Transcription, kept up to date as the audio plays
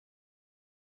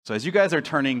So as you guys are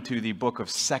turning to the book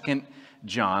of 2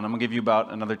 John, I'm going to give you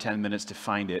about another 10 minutes to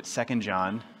find it. 2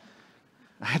 John.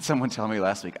 I had someone tell me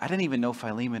last week, I didn't even know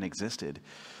Philemon existed.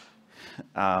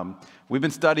 We've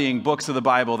been studying books of the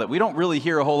Bible that we don't really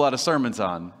hear a whole lot of sermons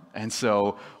on. And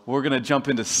so we're going to jump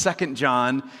into 2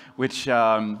 John, which,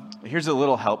 here's a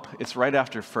little help. It's right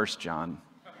after 1 John.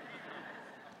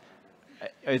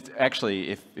 It's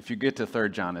actually, if you get to 3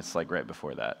 John, it's like right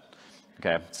before that.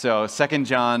 Okay, so 2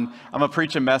 John, I'm going to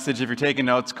preach a message, if you're taking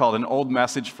notes, called An Old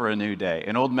Message for a New Day.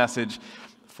 An Old Message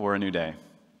for a New Day.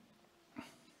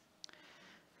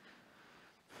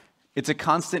 It's a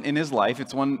constant in his life.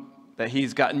 It's one that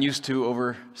he's gotten used to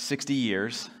over 60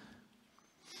 years.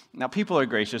 Now, people are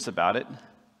gracious about it,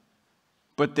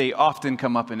 but they often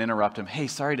come up and interrupt him. Hey,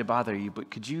 sorry to bother you, but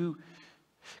could you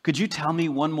tell me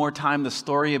one more time the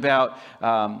story about...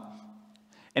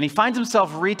 And he finds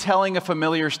himself retelling a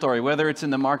familiar story, whether it's in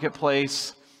the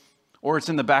marketplace, or it's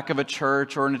in the back of a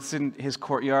church, or it's in his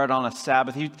courtyard on a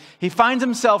Sabbath. He finds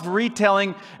himself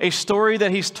retelling a story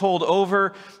that he's told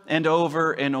over and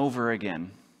over and over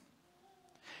again.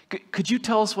 Could you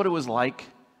tell us what it was like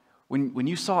when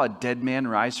you saw a dead man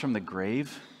rise from the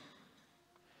grave?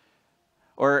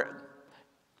 Or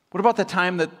what about the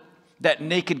time that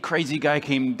naked crazy guy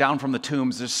came down from the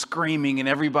tombs just screaming and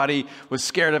everybody was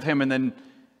scared of him and then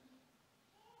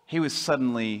he was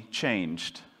suddenly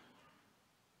changed?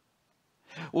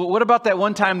 Well, what about that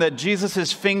one time that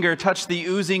Jesus' finger touched the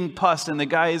oozing pus and the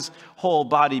guy's whole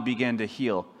body began to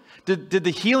heal? Did the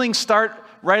healing start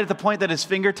right at the point that his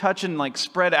finger touched and like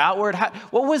spread outward?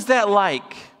 What was that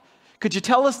like? Could you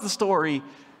tell us the story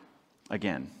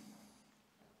again?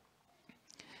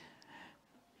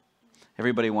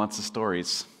 Everybody wants the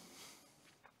stories.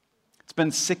 It's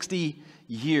been 60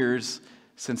 years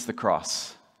since the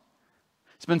cross.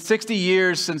 It's been 60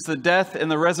 years since the death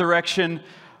and the resurrection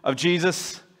of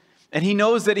Jesus, and he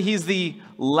knows that he's the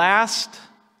last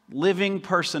living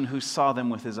person who saw them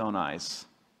with his own eyes.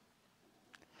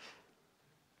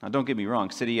 Now, don't get me wrong,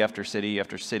 city after city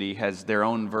after city has their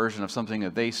own version of something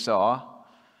that they saw.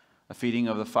 A feeding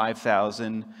of the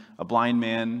 5,000, a blind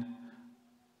man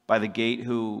by the gate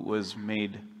who was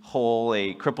made whole,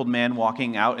 a crippled man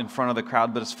walking out in front of the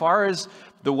crowd. But as far as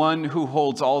the one who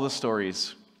holds all the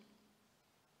stories,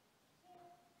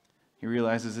 he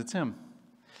realizes it's him.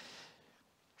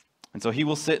 And so he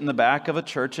will sit in the back of a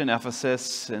church in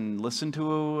Ephesus and listen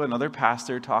to another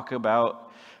pastor talk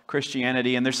about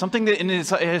Christianity. And there's something that in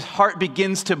his heart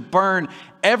begins to burn.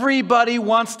 Everybody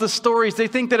wants the stories. They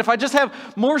think that if I just have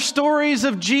more stories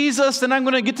of Jesus, then I'm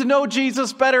going to get to know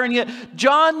Jesus better. And yet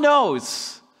John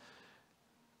knows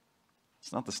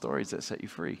it's not the stories that set you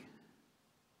free.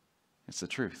 It's the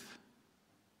truth.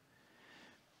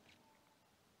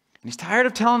 And he's tired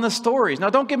of telling the stories.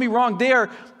 Now, don't get me wrong. They are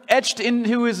etched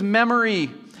into his memory.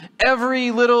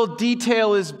 Every little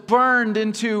detail is burned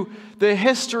into the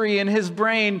history in his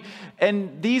brain.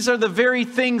 And these are the very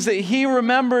things that he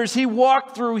remembers, he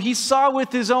walked through, he saw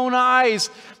with his own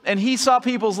eyes, and he saw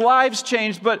people's lives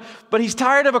changed. But he's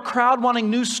tired of a crowd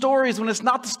wanting new stories when it's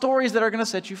not the stories that are going to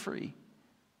set you free.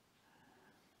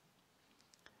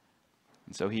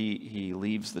 And so he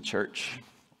leaves the church,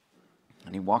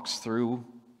 and he walks through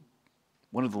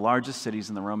one of the largest cities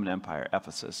in the Roman Empire,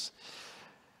 Ephesus.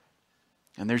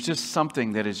 And there's just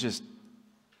something that is just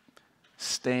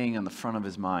staying on the front of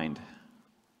his mind.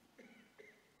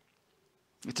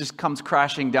 It just comes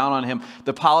crashing down on him.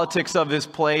 The politics of this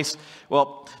place,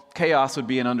 well, chaos would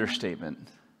be an understatement.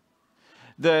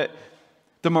 The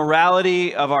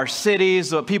morality of our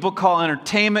cities, what people call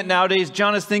entertainment nowadays.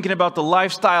 John is thinking about the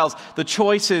lifestyles, the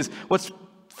choices, what's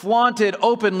flaunted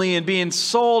openly and being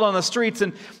sold on the streets.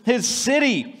 And his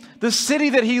city, the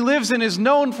city that he lives in, is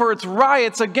known for its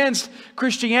riots against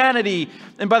Christianity.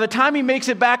 And by the time he makes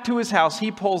it back to his house,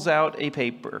 he pulls out a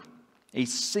paper, a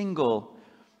single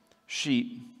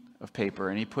sheet of paper,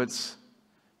 and he puts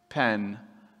pen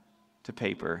to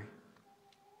paper.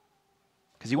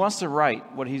 Because he wants to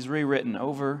write what he's rewritten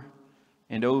over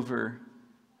and over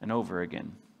and over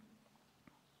again.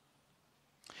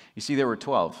 You see, there were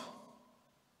 12.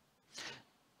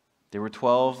 There were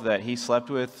 12 that he slept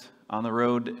with on the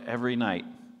road every night.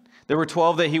 There were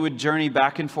 12 that he would journey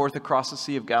back and forth across the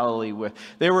Sea of Galilee with.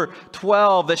 There were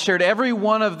 12 that shared every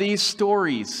one of these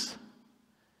stories.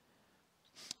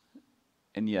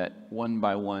 And yet, one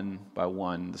by one,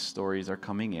 the stories are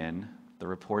coming in. The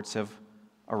reports have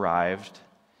arrived.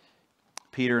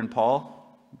 Peter and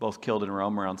Paul, both killed in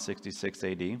Rome around 66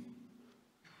 AD.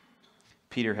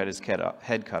 Peter had his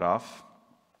head cut off.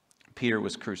 Peter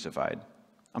was crucified.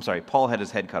 Paul had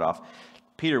his head cut off.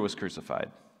 Peter was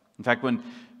crucified. In fact, when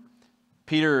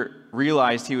Peter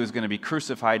realized he was going to be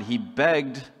crucified, he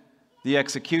begged the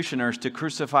executioners to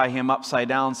crucify him upside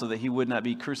down so that he would not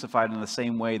be crucified in the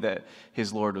same way that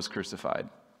his Lord was crucified.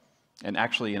 And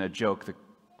actually, in a joke, the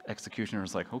executioner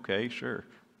was like, okay, sure.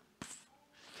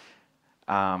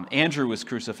 Andrew was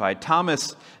crucified.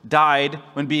 Thomas died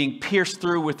when being pierced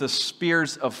through with the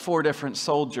spears of 4 different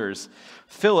soldiers.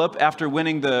 Philip, after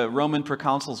winning the Roman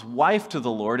proconsul's wife to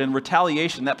the Lord, in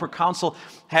retaliation, that proconsul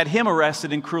had him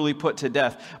arrested and cruelly put to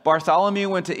death. Bartholomew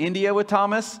went to India with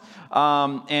Thomas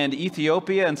and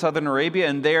Ethiopia and southern Arabia,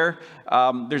 and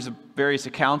there's various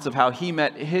accounts of how he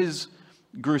met his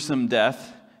gruesome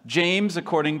death. James,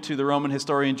 according to the Roman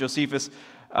historian Josephus,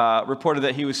 reported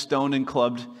that he was stoned and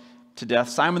clubbed to death.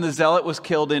 Simon the Zealot was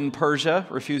killed in Persia,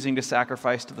 refusing to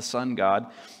sacrifice to the sun god.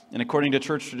 And according to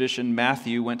church tradition,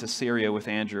 Matthew went to Syria with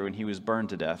Andrew and he was burned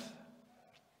to death.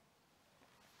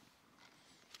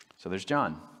 So there's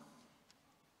John.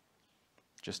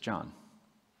 Just John.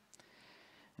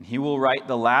 And he will write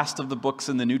the last of the books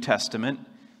in the New Testament.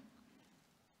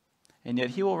 And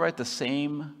yet he will write the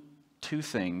same 2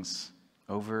 things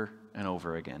over and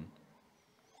over again.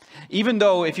 Even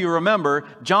though, if you remember,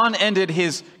 John ended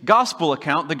his gospel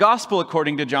account, the gospel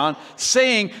according to John,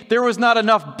 saying there was not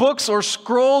enough books or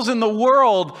scrolls in the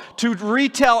world to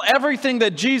retell everything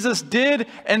that Jesus did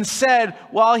and said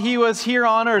while he was here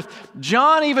on earth.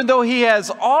 John, even though he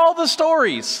has all the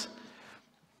stories,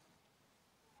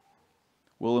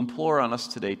 will implore on us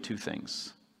today 2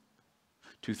 things.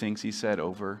 2 things he said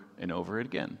over and over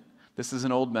again. This is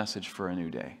an old message for a new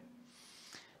day.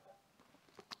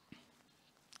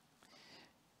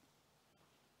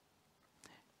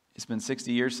 It's been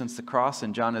 60 years since the cross,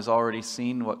 and John has already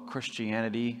seen what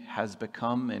Christianity has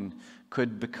become and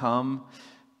could become.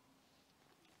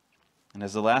 And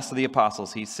as the last of the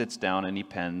apostles, he sits down and he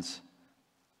pens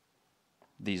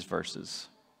these verses,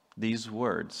 these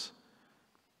words,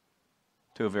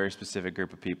 to a very specific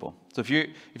group of people. So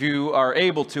if you are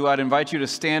able to, I'd invite you to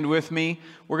stand with me.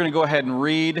 We're going to go ahead and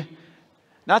read,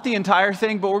 not the entire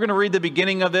thing, but we're going to read the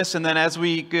beginning of this, and then as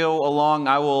we go along,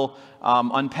 I will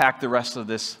unpack the rest of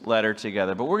this letter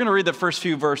together. But we're going to read the first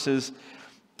few verses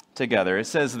together. It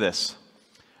says this: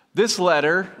 "This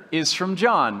letter is from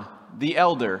John, the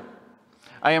elder.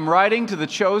 I am writing to the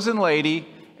chosen lady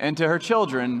and to her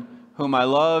children, whom I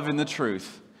love in the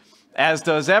truth, as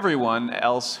does everyone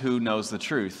else who knows the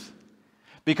truth,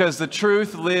 because the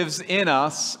truth lives in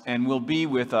us and will be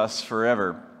with us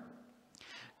forever.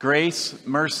 Grace,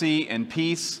 mercy, and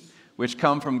peace, which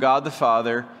come from God the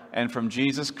Father and from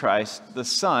Jesus Christ, the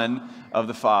Son of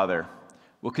the Father,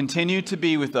 will continue to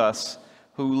be with us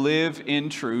who live in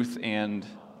truth and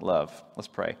love." Let's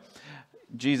pray.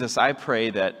 Jesus, I pray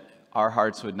that our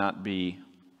hearts would not be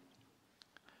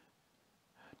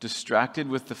distracted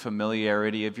with the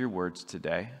familiarity of your words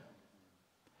today.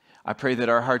 I pray that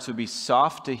our hearts would be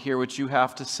soft to hear what you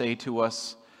have to say to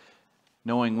us,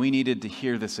 knowing we needed to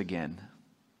hear this again.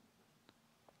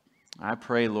 I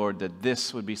pray, Lord, that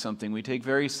this would be something we take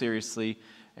very seriously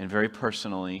and very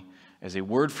personally as a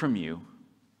word from you,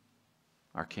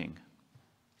 our King.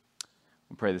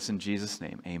 We pray this in Jesus'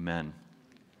 name. Amen.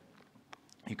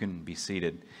 You can be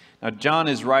seated. Now, John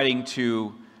is writing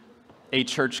to a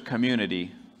church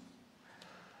community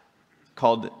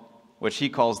called, which he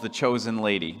calls the chosen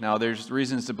lady. Now, there's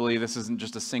reasons to believe this isn't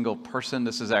just a single person.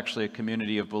 This is actually a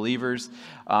community of believers.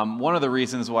 One of the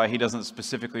reasons why he doesn't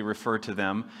specifically refer to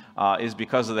them is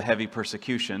because of the heavy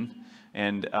persecution.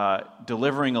 And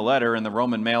delivering a letter in the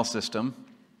Roman mail system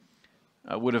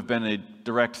would have been a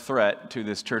direct threat to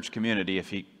this church community if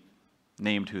he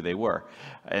named who they were.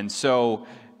 And so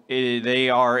they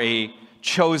are a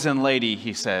chosen lady,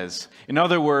 he says. In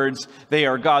other words, they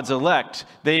are God's elect.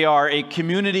 They are a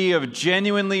community of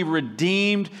genuinely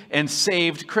redeemed and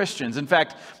saved Christians. In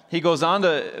fact, he goes on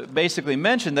to basically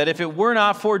mention that if it were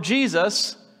not for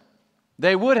Jesus,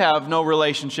 they would have no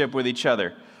relationship with each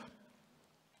other.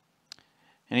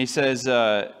 And he says,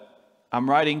 I'm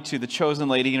writing to the chosen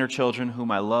lady and her children, whom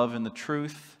I love in the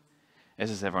truth, as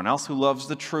is everyone else who loves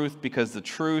the truth, because the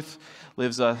truth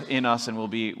lives in us and will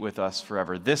be with us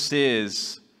forever. This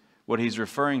is what he's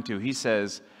referring to. He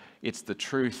says it's the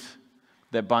truth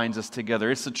that binds us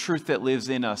together. It's the truth that lives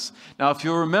in us. Now, if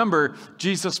you'll remember,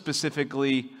 Jesus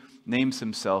specifically names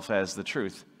himself as the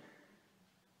truth.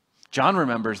 John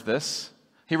remembers this.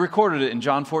 He recorded it in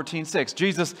John 14:6.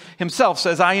 Jesus himself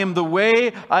says, I am the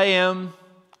way, I am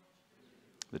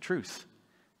the truth,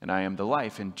 and I am the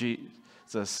life. And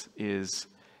Jesus is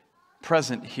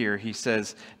present here. He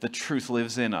says the truth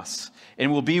lives in us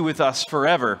and will be with us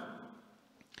forever.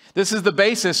 This is the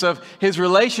basis of his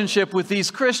relationship with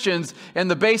these Christians and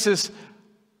the basis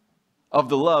of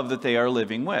the love that they are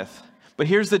living with. But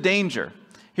here's the danger.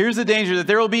 Here's the danger that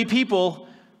there will be people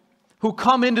who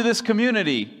come into this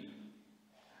community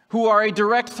who are a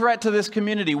direct threat to this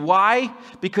community. Why?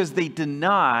 Because they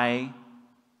deny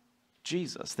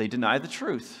Jesus. They deny the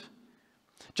truth.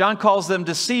 John calls them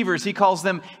deceivers. He calls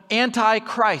them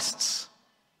antichrists,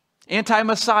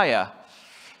 anti-Messiah.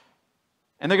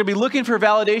 And they're going to be looking for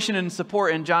validation and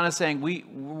support. And John is saying,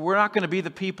 we're not going to be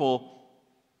the people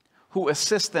who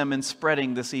assist them in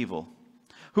spreading this evil,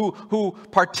 who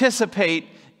participate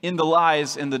in the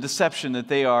lies and the deception that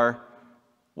they are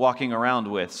walking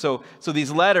around with. So these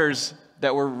letters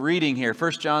that we're reading here,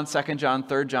 1 John, 2 John,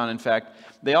 3 John, in fact,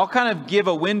 they all kind of give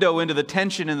a window into the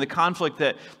tension and the conflict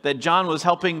that John was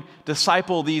helping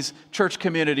disciple these church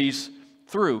communities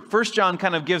through. 1 John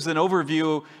kind of gives an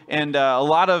overview and a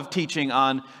lot of teaching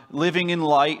on living in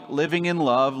light, living in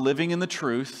love, living in the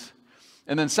truth.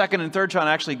 And then 2 and 3 John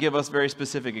actually give us very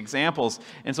specific examples.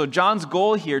 And so John's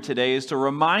goal here today is to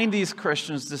remind these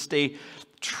Christians to stay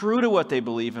true to what they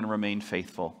believe and remain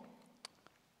faithful.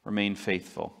 Remain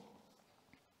faithful.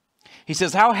 He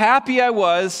says, how happy I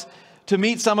was to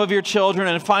meet some of your children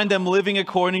and find them living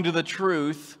according to the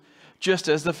truth, just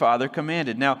as the Father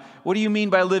commanded. Now, what do you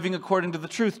mean by living according to the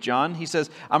truth, John? He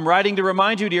says, I'm writing to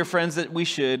remind you, dear friends, that we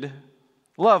should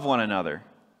love one another.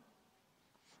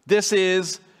 This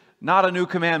is not a new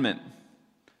commandment.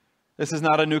 This is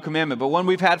not a new commandment, but one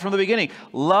we've had from the beginning.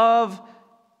 Love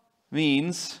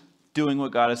means doing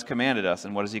what God has commanded us.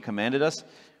 And what has He commanded us?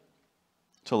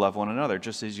 To love one another,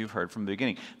 just as you've heard from the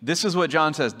beginning. This is what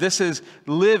John says. This is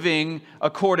living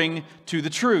according to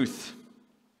the truth.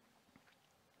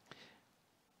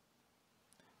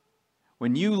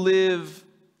 When you live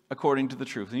according to the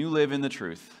truth, when you live in the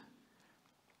truth,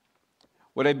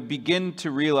 what I begin to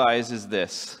realize is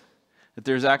this, that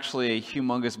there's actually a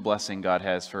humongous blessing God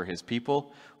has for His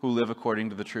people who live according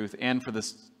to the truth and for the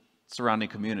surrounding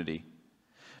community.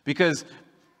 Because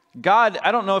God,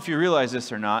 I don't know if you realize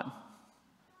this or not,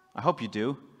 I hope you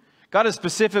do. God has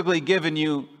specifically given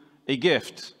you a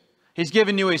gift. He's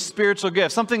given you a spiritual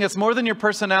gift, something that's more than your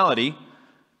personality,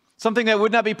 something that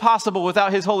would not be possible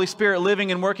without His Holy Spirit living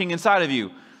and working inside of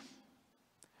you.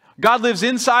 God lives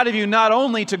inside of you not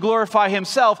only to glorify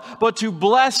Himself, but to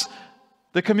bless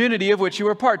the community of which you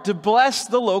are part, to bless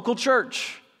the local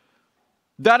church.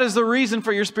 That is the reason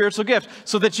for your spiritual gift,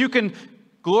 so that you can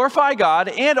glorify God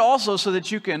and also so that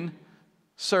you can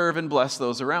serve and bless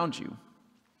those around you.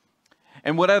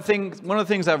 And one of the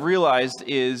things I've realized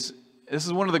is this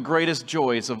is one of the greatest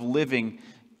joys of living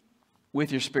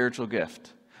with your spiritual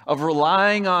gift, of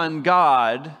relying on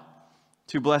God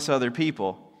to bless other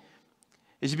people,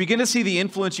 is you begin to see the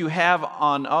influence you have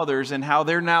on others and how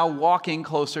they're now walking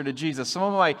closer to Jesus. Some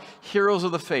of my heroes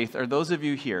of the faith are those of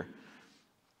you here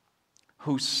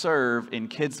who serve in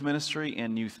kids ministry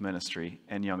and youth ministry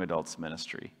and young adults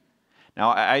ministry.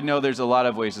 Now, I know there's a lot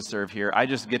of ways to serve here. I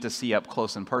just get to see up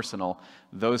close and personal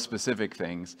those specific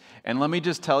things. And let me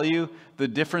just tell you, the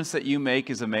difference that you make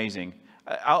is amazing.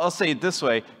 I'll say it this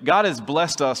way. God has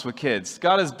blessed us with kids.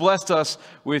 God has blessed us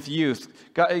with youth.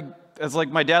 God, as like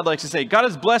my dad likes to say, God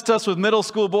has blessed us with middle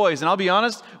school boys. And I'll be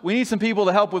honest, we need some people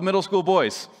to help with middle school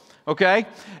boys. Okay?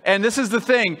 And this is the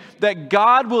thing, that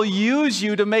God will use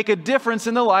you to make a difference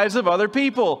in the lives of other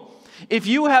people. If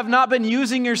you have not been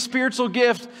using your spiritual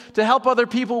gift to help other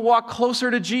people walk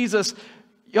closer to Jesus,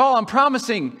 y'all, I'm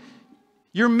promising,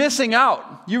 you're missing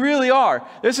out. You really are.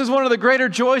 This is one of the greater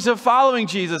joys of following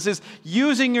Jesus, is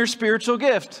using your spiritual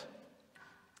gift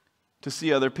to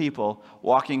see other people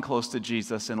walking close to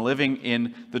Jesus and living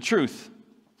in the truth,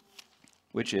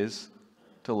 which is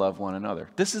to love one another.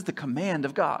 This is the command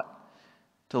of God,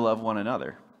 to love one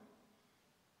another.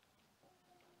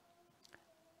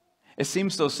 It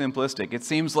seems so simplistic. It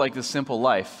seems like the simple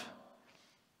life.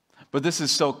 But this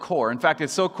is so core. In fact,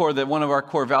 it's so core that one of our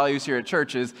core values here at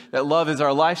church is that love is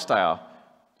our lifestyle.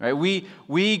 Right? We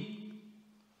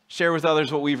share with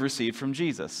others what we've received from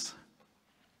Jesus.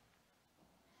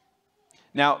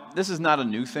 Now, this is not a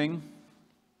new thing.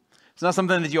 It's not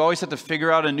something that you always have to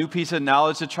figure out a new piece of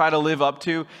knowledge to try to live up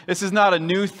to. This is not a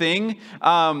new thing.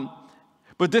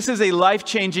 But this is a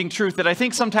life-changing truth that I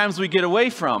think sometimes we get away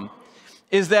from,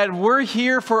 is that we're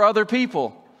here for other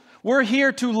people. We're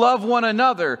here to love one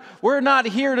another. We're not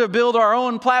here to build our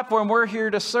own platform. We're here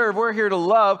to serve. We're here to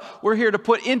love. We're here to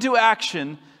put into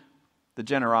action the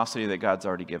generosity that God's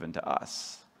already given to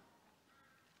us.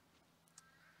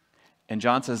 And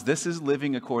John says this is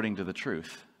living according to the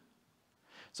truth.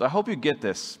 So I hope you get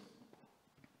this,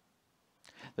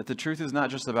 that the truth is not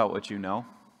just about what you know.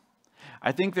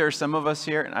 I think there are some of us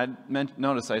here, and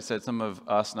notice I said some of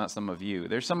us, not some of you.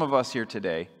 There's some of us here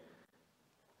today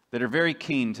that are very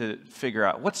keen to figure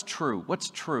out what's true, what's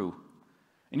true.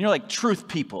 And you're like truth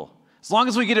people. As long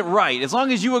as we get it right, as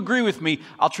long as you agree with me,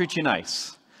 I'll treat you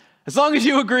nice. As long as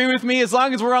you agree with me, as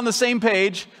long as we're on the same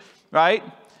page, right?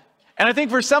 And I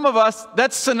think for some of us,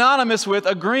 that's synonymous with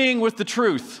agreeing with the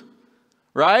truth,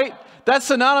 right? That's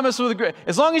synonymous with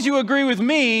as long as you agree with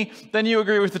me, then you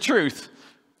agree with the truth,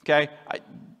 okay?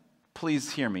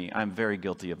 Please hear me. I'm very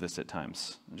guilty of this at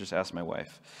times. Just ask my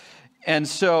wife. And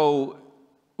so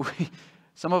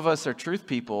some of us are truth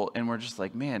people, and we're just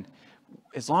like, man,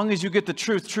 as long as you get the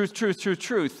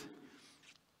truth.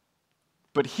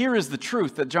 But here is the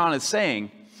truth that John is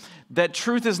saying, that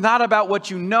truth is not about what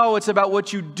you know, it's about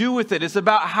what you do with it. It's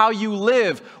about how you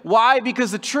live. Why?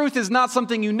 Because the truth is not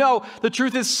something you know. The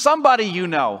truth is somebody you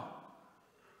know.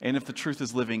 And if the truth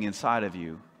is living inside of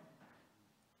you,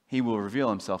 he will reveal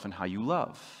himself in how you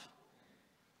love.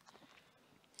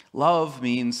 Love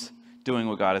means doing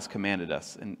what God has commanded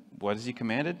us. And what has he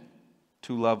commanded?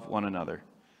 To love one another.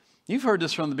 You've heard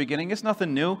this from the beginning. It's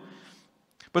nothing new.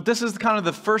 But this is kind of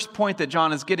the first point that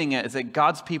John is getting at, is that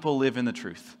God's people live in the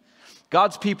truth.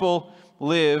 God's people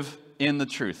live in the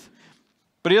truth.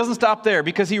 But he doesn't stop there,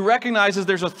 because he recognizes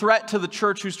there's a threat to the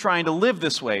church who's trying to live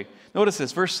this way. Notice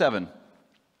this, verse 7.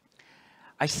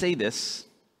 I say this.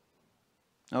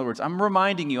 In other words, I'm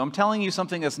reminding you, I'm telling you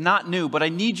something that's not new, but I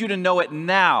need you to know it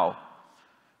now.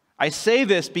 I say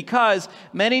this because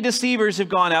many deceivers have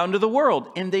gone out into the world,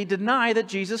 and they deny that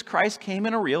Jesus Christ came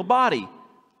in a real body.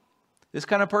 This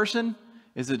kind of person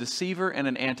is a deceiver and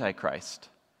an antichrist.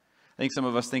 I think some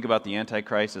of us think about the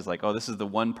antichrist as like, oh, this is the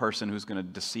one person who's going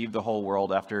to deceive the whole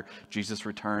world after Jesus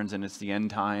returns, and it's the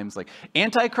end times. Like,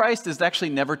 antichrist is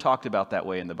actually never talked about that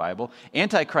way in the Bible.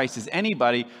 Antichrist is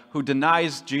anybody who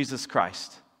denies Jesus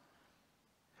Christ,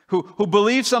 who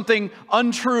believes something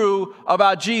untrue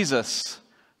about Jesus,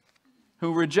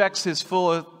 who rejects his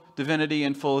full divinity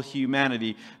and full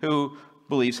humanity, who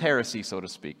believes heresy, so to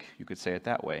speak. You could say it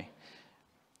that way.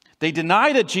 They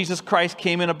deny that Jesus Christ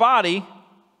came in a body.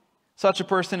 Such a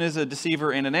person is a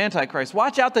deceiver and an antichrist.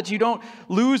 Watch out that you don't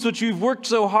lose what you've worked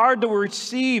so hard to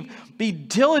receive. Be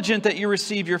diligent that you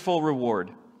receive your full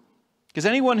reward. Because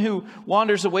anyone who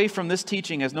wanders away from this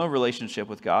teaching has no relationship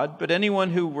with God, but anyone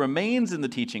who remains in the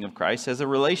teaching of Christ has a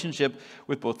relationship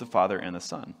with both the Father and the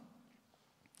Son.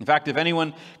 In fact, if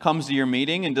anyone comes to your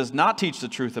meeting and does not teach the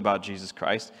truth about Jesus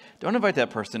Christ, don't invite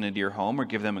that person into your home or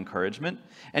give them encouragement.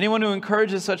 Anyone who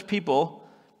encourages such people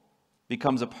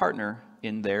becomes a partner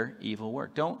in their evil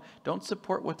work. Don't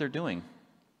support what they're doing.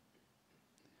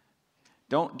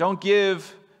 Don't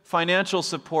give financial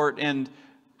support and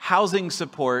housing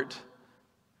support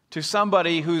to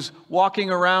somebody who's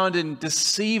walking around and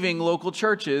deceiving local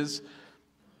churches.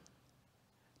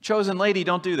 Chosen lady,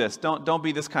 don't do this. Don't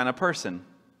be this kind of person.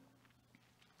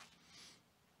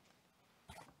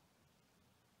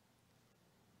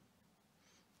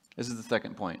 This is the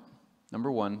second point.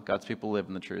 Number one, God's people live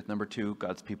in the truth. Number two,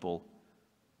 God's people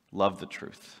love the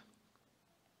truth.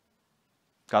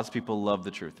 God's people love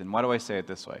the truth. And why do I say it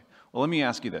this way? Well, let me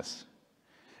ask you this.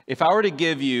 If I were to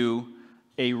give you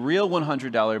a real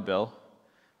 $100 bill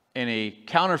and a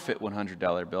counterfeit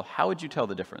 $100 bill, how would you tell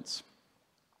the difference?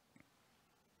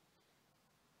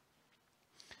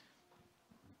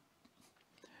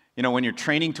 You know, when you're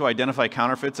training to identify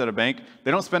counterfeits at a bank, they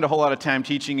don't spend a whole lot of time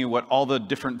teaching you what all the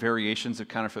different variations of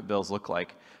counterfeit bills look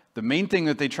like. The main thing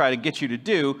that they try to get you to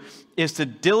do is to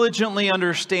diligently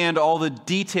understand all the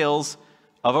details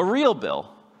of a real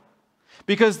bill.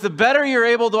 Because the better you're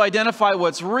able to identify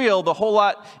what's real, the whole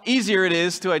lot easier it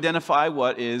is to identify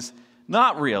what is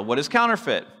not real, what is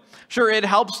counterfeit. Sure, it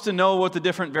helps to know what the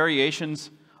different variations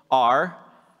are,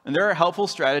 and there are helpful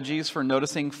strategies for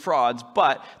noticing frauds,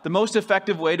 but the most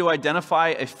effective way to identify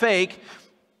a fake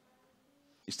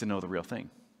is to know the real thing.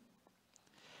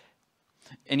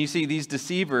 And you see, these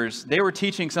deceivers, they were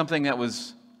teaching something that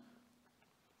was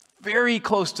very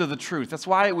close to the truth. That's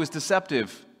why it was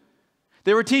deceptive.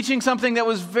 They were teaching something that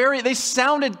was they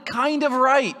sounded kind of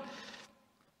right.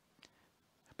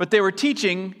 But they were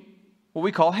teaching what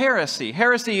we call heresy.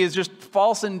 Heresy is just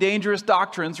false and dangerous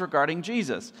doctrines regarding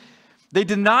Jesus. They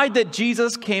denied that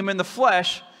Jesus came in the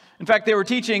flesh. In fact, they were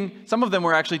teaching, some of them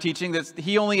were actually teaching that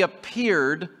he only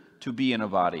appeared to be in a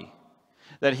body.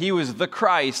 That he was the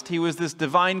Christ. He was this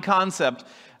divine concept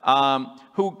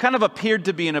who kind of appeared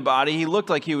to be in a body. He looked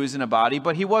like he was in a body,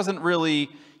 but he wasn't really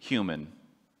human.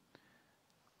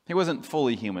 He wasn't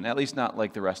fully human, at least not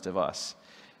like the rest of us.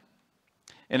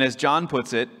 And as John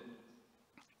puts it,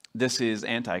 this is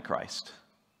Antichrist.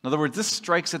 In other words, this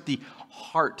strikes at the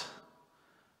heart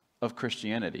of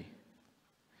Christianity.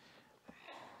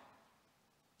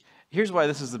 Here's why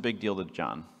this is a big deal to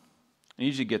John. I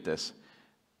need you to get this.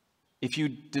 If you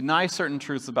deny certain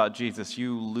truths about Jesus,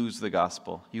 you lose the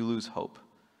gospel. You lose hope.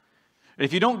 And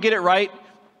if you don't get it right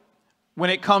when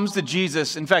it comes to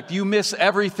Jesus, in fact, you miss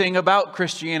everything about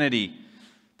Christianity.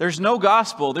 There's no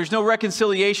gospel. There's no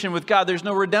reconciliation with God. There's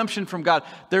no redemption from God.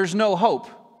 There's no hope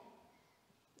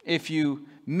if you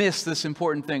miss this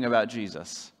important thing about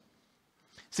Jesus.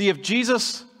 See, if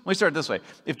Jesus, let me start this way.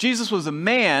 If Jesus was a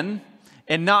man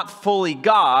and not fully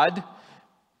God,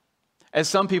 as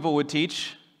some people would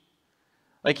teach,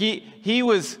 like he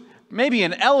was maybe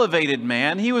an elevated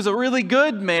man. He was a really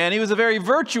good man. He was a very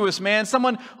virtuous man,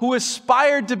 someone who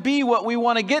aspired to be what we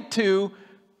want to get to.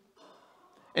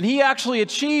 And he actually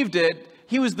achieved it.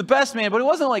 He was the best man, but he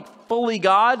wasn't like fully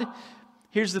God.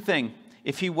 Here's the thing.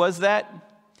 If he was that,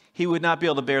 he would not be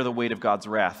able to bear the weight of God's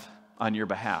wrath on your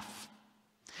behalf.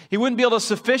 He wouldn't be able to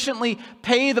sufficiently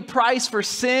pay the price for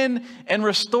sin and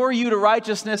restore you to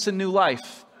righteousness and new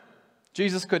life.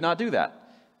 Jesus could not do that.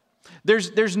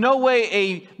 There's no way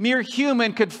a mere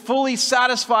human could fully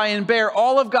satisfy and bear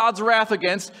all of God's wrath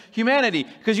against humanity.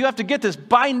 Because you have to get this.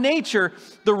 By nature,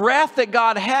 the wrath that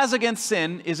God has against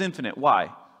sin is infinite.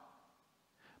 Why?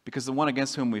 Because the one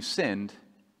against whom we've sinned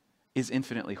is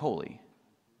infinitely holy.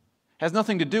 It has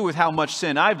nothing to do with how much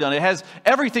sin I've done. It has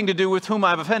everything to do with whom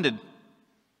I've offended.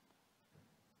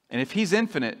 And if he's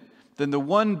infinite, then the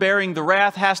one bearing the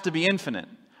wrath has to be infinite.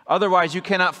 Otherwise, you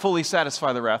cannot fully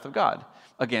satisfy the wrath of God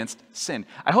against sin.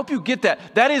 I hope you get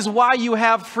that. That is why you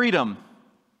have freedom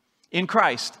in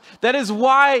Christ. That is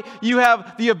why you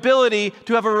have the ability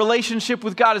to have a relationship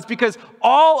with God. It's because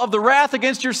all of the wrath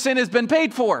against your sin has been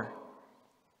paid for.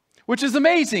 Which is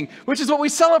amazing. Which is what we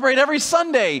celebrate every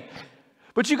Sunday.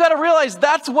 But you got to realize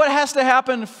that's what has to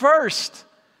happen first.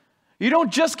 You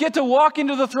don't just get to walk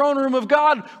into the throne room of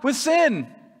God with sin.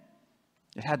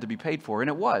 It had to be paid for, and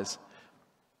it was.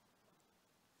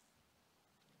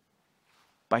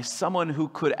 By someone who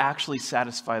could actually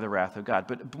satisfy the wrath of God.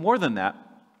 But more than that,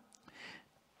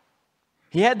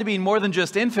 he had to be more than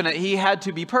just infinite. He had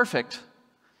to be perfect.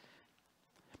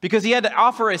 Because he had to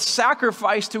offer a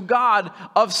sacrifice to God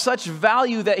of such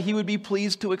value that he would be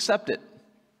pleased to accept it.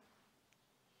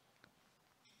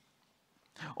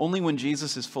 Only when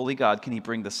Jesus is fully God can he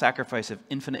bring the sacrifice of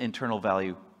infinite internal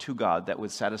value to God that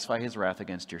would satisfy his wrath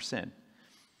against your sin.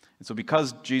 And so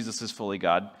because Jesus is fully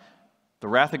God, the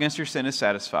wrath against your sin is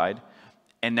satisfied,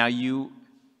 and now you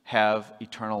have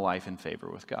eternal life in favor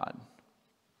with God.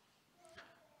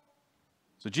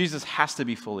 So Jesus has to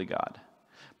be fully God.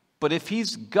 But if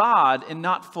he's God and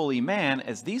not fully man,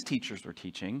 as these teachers were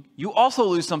teaching, you also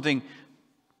lose something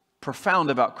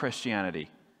profound about Christianity.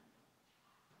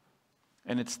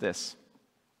 And it's this.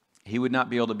 He would not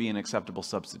be able to be an acceptable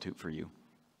substitute for you.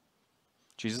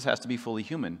 Jesus has to be fully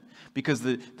human because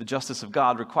the justice of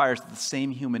God requires that the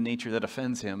same human nature that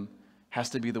offends him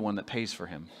has to be the one that pays for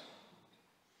him.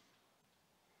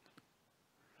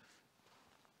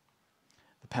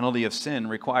 The penalty of sin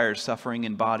requires suffering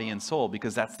in body and soul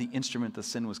because that's the instrument the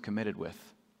sin was committed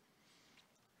with.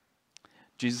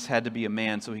 Jesus had to be a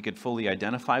man so he could fully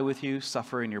identify with you,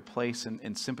 suffer in your place,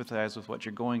 and sympathize with what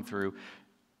you're going through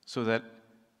so that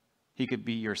he could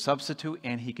be your substitute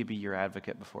and he could be your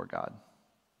advocate before God.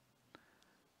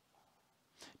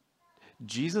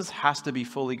 Jesus has to be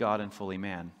fully God and fully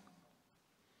man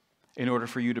in order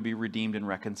for you to be redeemed and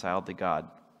reconciled to God.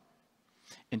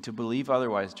 And to believe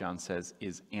otherwise, John says,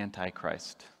 is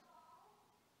antichrist.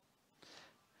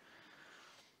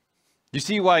 You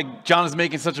see why John is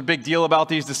making such a big deal about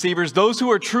these deceivers? Those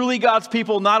who are truly God's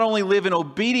people not only live in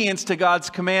obedience to God's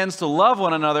commands to love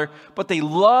one another, but they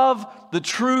love the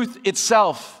truth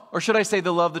itself. Or should I say,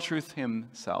 they love the truth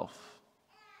himself.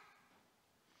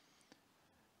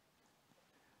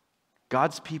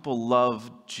 God's people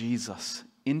love Jesus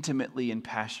intimately and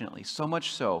passionately, so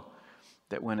much so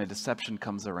that when a deception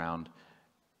comes around,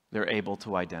 they're able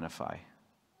to identify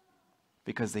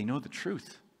because they know the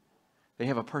truth. They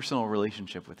have a personal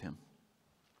relationship with him.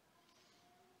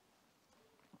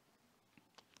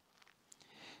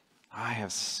 I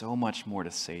have so much more to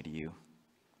say to you,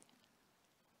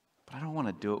 but I don't want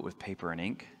to do it with paper and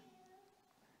ink.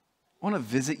 I want to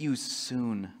visit you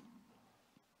soon.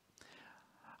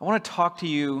 I want to talk to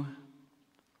you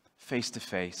face to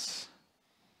face.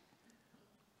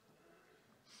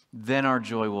 Then our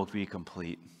joy will be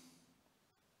complete.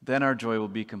 Then our joy will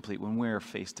be complete when we're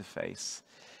face to face.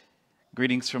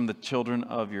 Greetings from the children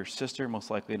of your sister,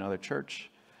 most likely another church,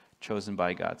 chosen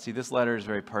by God. See, this letter is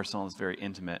very personal, it's very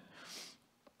intimate.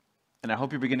 And I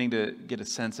hope you're beginning to get a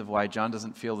sense of why John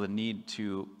doesn't feel the need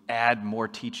to add more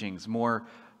teachings, more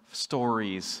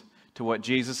stories to what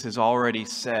Jesus has already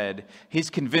said. He's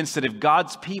convinced that if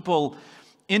God's people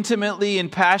intimately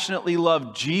and passionately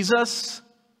love Jesus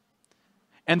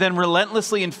and then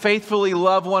relentlessly and faithfully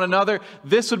love one another,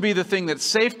 this would be the thing that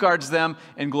safeguards them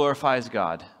and glorifies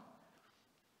God.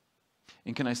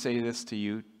 And can I say this to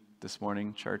you this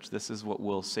morning, church? This is what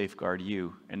will safeguard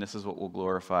you, and this is what will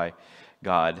glorify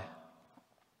God.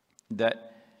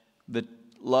 That the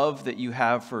love that you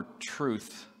have for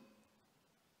truth,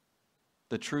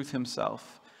 the truth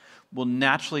himself, will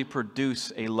naturally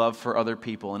produce a love for other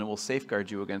people, and it will safeguard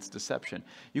you against deception.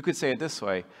 You could say it this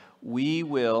way: we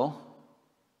will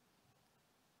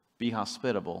be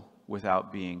hospitable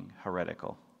without being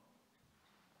heretical.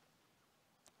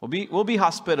 We'll be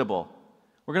hospitable.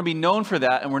 We're going to be known for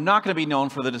that, and we're not going to be known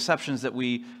for the deceptions that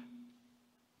we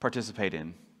participate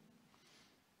in.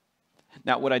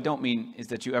 Now, what I don't mean is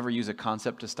that you ever use a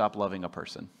concept to stop loving a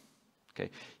person. Okay?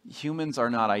 Humans are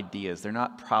not ideas. They're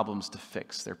not problems to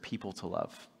fix. They're people to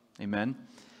love. Amen?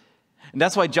 And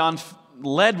that's why John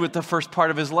led with the first part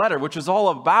of his letter, which was all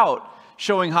about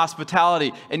showing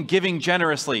hospitality and giving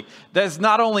generously. That is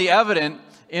not only evident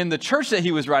in the church that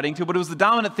he was writing to, but it was the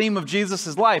dominant theme of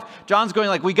Jesus' life. John's going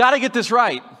like, we got to get this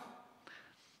right.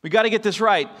 We got to get this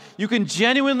right. You can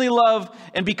genuinely love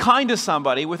and be kind to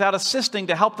somebody without assisting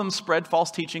to help them spread false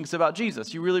teachings about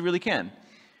Jesus. You really, really can.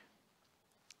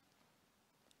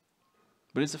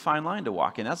 But it's a fine line to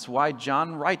walk in. That's why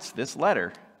John writes this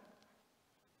letter.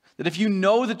 That if you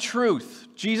know the truth,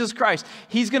 Jesus Christ,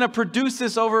 he's going to produce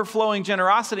this overflowing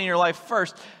generosity in your life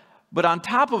first. But on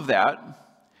top of that,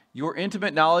 your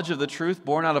intimate knowledge of the truth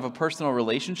born out of a personal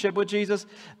relationship with Jesus,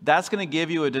 that's going to give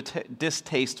you a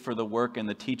distaste for the work and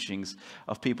the teachings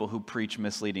of people who preach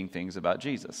misleading things about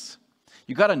Jesus.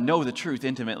 You got to know the truth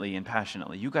intimately and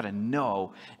passionately. You got to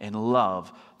know and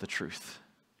love the truth.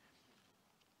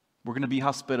 We're going to be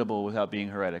hospitable without being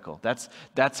heretical.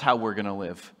 That's how we're going to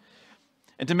live.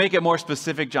 And to make it more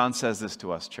specific, John says this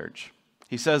to us, church.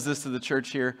 He says this to the church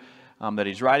here that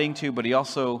he's writing to, but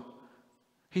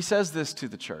he says this to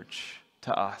the church,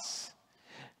 to us,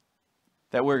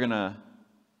 that we're going to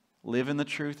live in the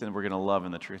truth and we're going to love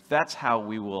in the truth. That's how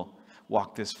we will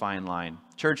walk this fine line.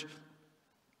 Church,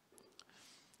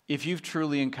 if you've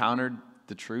truly encountered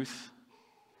the truth,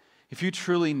 if you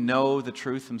truly know the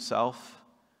truth himself,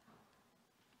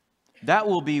 that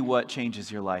will be what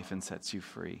changes your life and sets you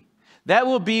free. That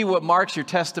will be what marks your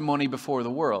testimony before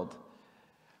the world.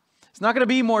 It's not going to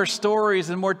be more stories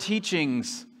and more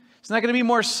teachings. It's not going to be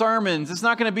more sermons. It's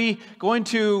not going to be going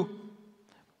to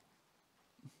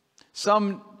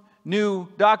some new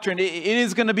doctrine. It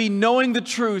is going to be knowing the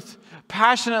truth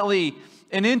passionately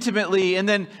and intimately, and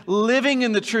then living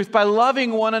in the truth by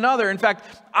loving one another. In fact,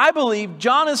 I believe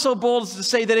John is so bold as to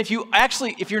say that if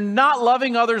you're not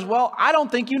loving others well, I don't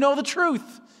think you know the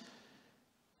truth.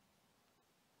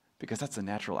 Because that's the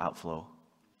natural outflow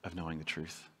of knowing the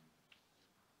truth.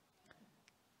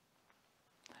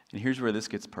 And here's where this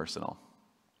gets personal.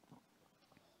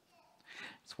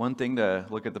 It's one thing to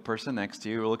look at the person next to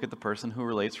you or look at the person who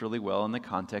relates really well in the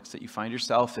context that you find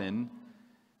yourself in.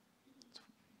 It's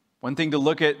one thing to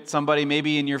look at somebody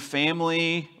maybe in your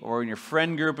family or in your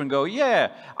friend group and go,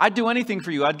 yeah, I'd do anything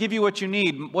for you. I'd give you what you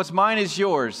need. What's mine is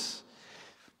yours.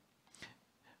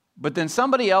 But then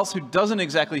somebody else who doesn't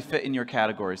exactly fit in your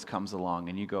categories comes along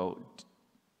and you go,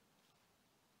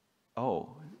 oh,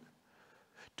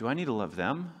 do I need to love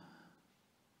them?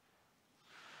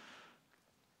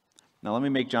 Now let me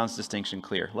make John's distinction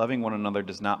clear. Loving one another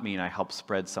does not mean I help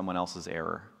spread someone else's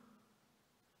error.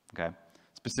 Okay?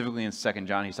 Specifically in 2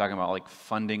 John, he's talking about like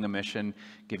funding a mission,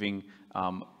 giving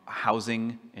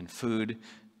housing and food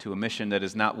to a mission that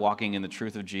is not walking in the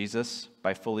truth of Jesus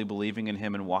by fully believing in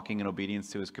him and walking in obedience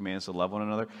to his commands to love one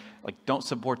another. Like, don't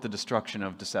support the destruction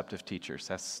of deceptive teachers.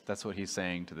 That's what he's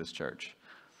saying to this church.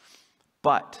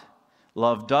 But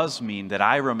love does mean that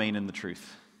I remain in the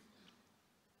truth.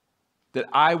 That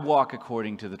I walk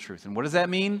according to the truth. And what does that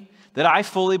mean? That I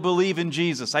fully believe in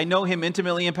Jesus. I know him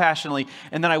intimately and passionately.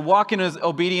 And then I walk in his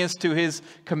obedience to his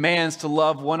commands to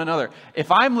love one another. If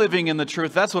I'm living in the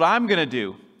truth, that's what I'm going to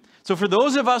do. So for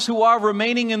those of us who are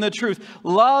remaining in the truth,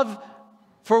 love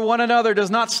for one another does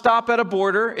not stop at a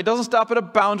border. It doesn't stop at a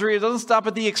boundary. It doesn't stop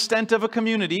at the extent of a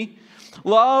community.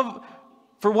 Love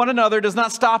for one another does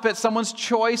not stop at someone's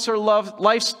choice or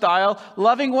lifestyle.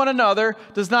 Loving one another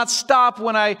does not stop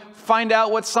when I find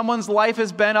out what someone's life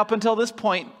has been up until this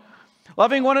point.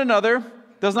 Loving one another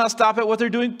does not stop at what they're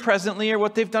doing presently or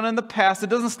what they've done in the past. It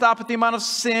doesn't stop at the amount of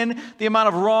sin, the amount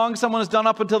of wrong someone has done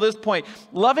up until this point.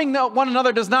 Loving one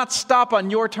another does not stop on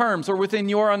your terms or within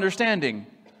your understanding.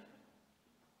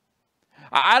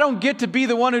 I don't get to be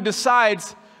the one who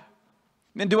decides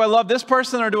And do I love this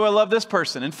person or do I love this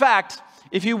person? In fact,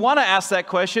 if you want to ask that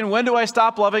question, when do I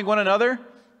stop loving one another?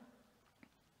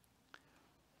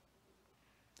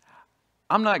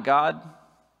 I'm not God.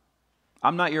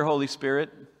 I'm not your Holy Spirit.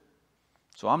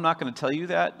 So I'm not going to tell you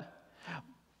that.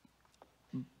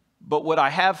 But what I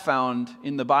have found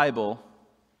in the Bible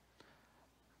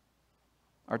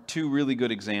are two really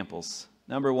good examples.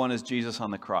 Number one is Jesus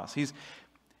on the cross. He's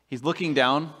looking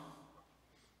down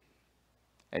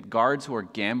at guards who are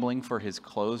gambling for his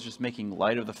clothes, just making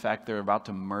light of the fact they're about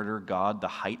to murder God, the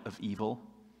height of evil.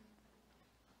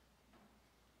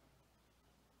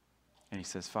 And he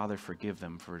says, Father, forgive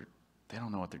them, for they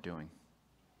don't know what they're doing.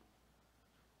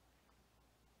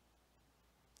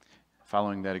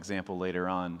 Following that example later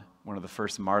on, one of the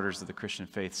first martyrs of the Christian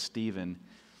faith, Stephen,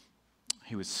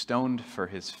 he was stoned for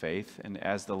his faith, and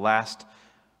as the last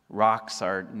rocks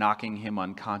are knocking him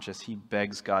unconscious, he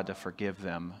begs God to forgive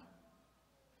them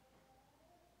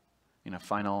in a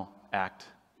final act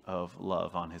of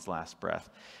love on his last breath.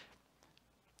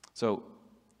 So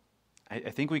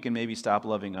I think we can maybe stop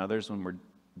loving others when we're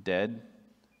dead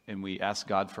and we ask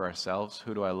God for ourselves,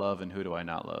 who do I love and who do I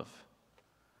not love?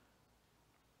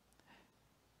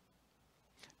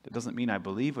 That doesn't mean I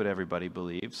believe what everybody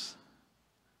believes,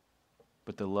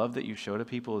 but the love that you show to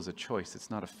people is a choice. It's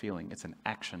not a feeling, it's an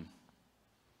action.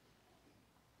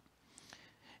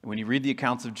 And when you read the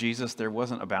accounts of Jesus, there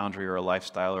wasn't a boundary or a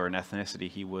lifestyle or an ethnicity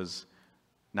he was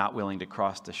not willing to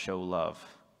cross to show love.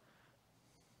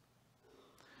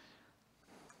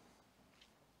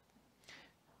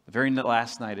 The very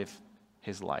last night of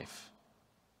his life,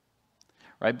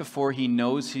 right before he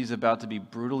knows he's about to be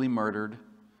brutally murdered,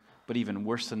 but even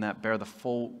worse than that, bear the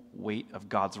full weight of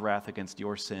God's wrath against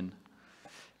your sin,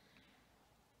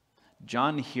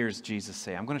 John hears Jesus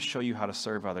say, I'm going to show you how to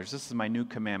serve others. This is my new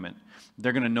commandment.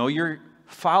 They're going to know you're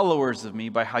followers of me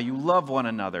by how you love one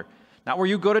another. Not where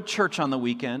you go to church on the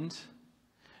weekend.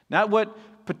 Not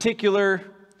what particular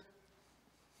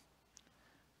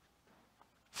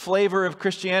flavor of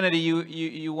Christianity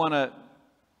you want to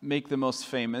make the most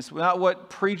famous. Not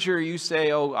what preacher you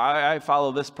say, oh, I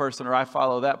follow this person or I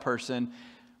follow that person.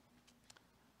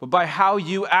 But by how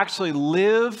you actually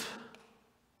live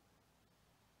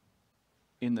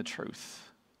in the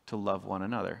truth to love one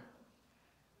another.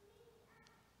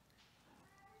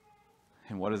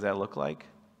 And what does that look like?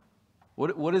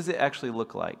 What does it actually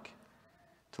look like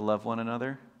to love one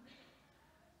another?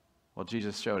 Well,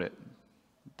 Jesus showed it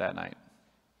that night.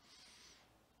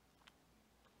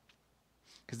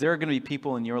 Because there are going to be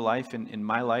people in your life and in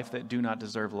my life that do not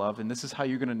deserve love, and this is how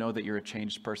you're going to know that you're a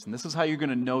changed person. This is how you're going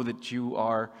to know that you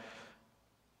are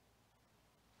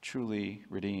truly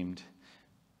redeemed,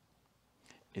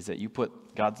 is that you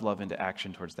put God's love into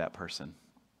action towards that person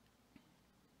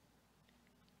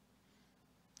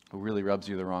who really rubs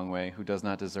you the wrong way, who does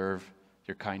not deserve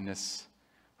your kindness,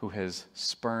 who has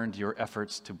spurned your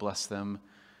efforts to bless them,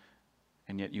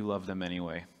 and yet you love them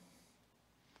anyway.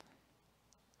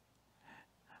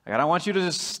 I don't want you to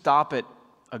just stop at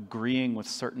agreeing with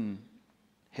certain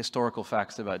historical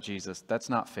facts about Jesus. That's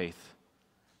not faith.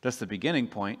 That's the beginning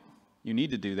point. You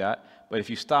need to do that. But if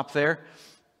you stop there,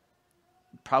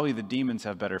 probably the demons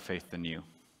have better faith than you.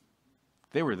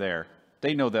 They were there.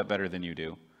 They know that better than you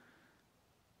do.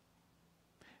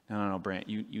 No, Brant,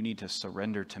 you need to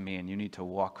surrender to me, and you need to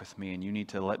walk with me, and you need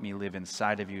to let me live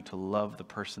inside of you to love the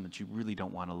person that you really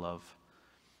don't want to love.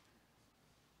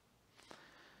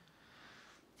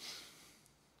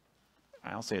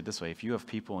 I'll say it this way. If you have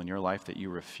people in your life that you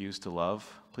refuse to love,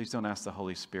 please don't ask the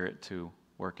Holy Spirit to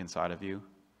work inside of you,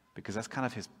 because that's kind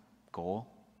of his goal.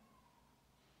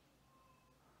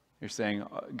 You're saying,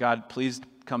 God, please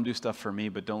come do stuff for me,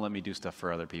 but don't let me do stuff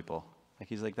for other people. Like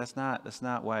he's like, that's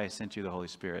not why I sent you the Holy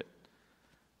Spirit.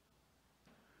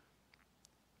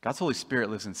 God's Holy Spirit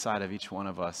lives inside of each one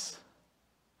of us.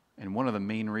 And one of the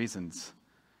main reasons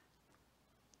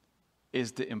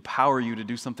is to empower you to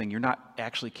do something you're not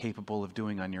actually capable of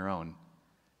doing on your own,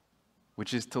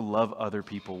 which is to love other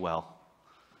people well.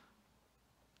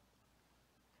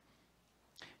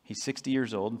 He's 60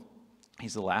 years old.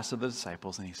 He's the last of the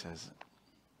disciples, and he says,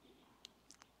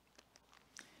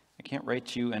 I can't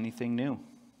write you anything new.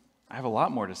 I have a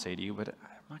lot more to say to you, but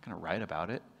I'm not going to write about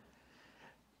it.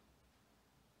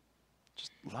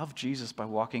 Just love Jesus by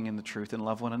walking in the truth and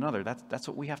love one another. That's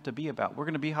what we have to be about. We're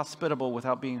going to be hospitable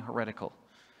without being heretical.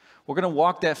 We're going to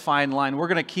walk that fine line. We're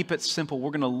going to keep it simple.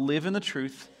 We're going to live in the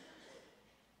truth,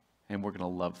 and we're going to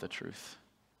love the truth.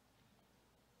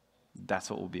 That's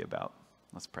what we'll be about.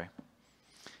 Let's pray.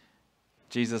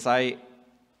 Jesus, I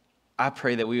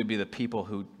pray that we would be the people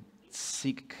who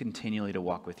seek continually to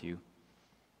walk with you.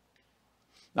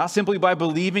 Not simply by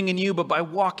believing in you, but by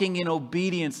walking in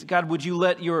obedience. God, would you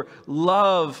let your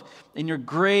love and your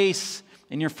grace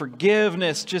and your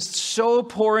forgiveness just so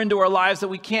pour into our lives that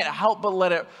we can't help but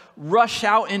let it rush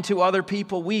out into other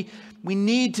people. We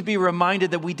need to be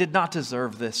reminded that we did not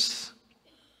deserve this.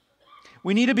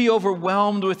 We need to be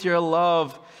overwhelmed with your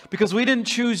love because we didn't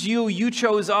choose you, you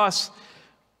chose us.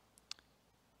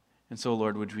 And so,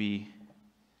 Lord, would we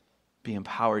be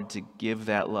empowered to give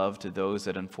that love to those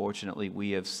that unfortunately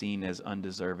we have seen as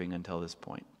undeserving until this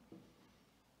point.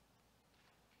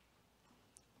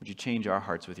 Would you change our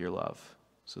hearts with your love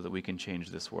so that we can change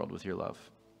this world with your love?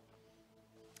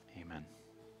 Amen.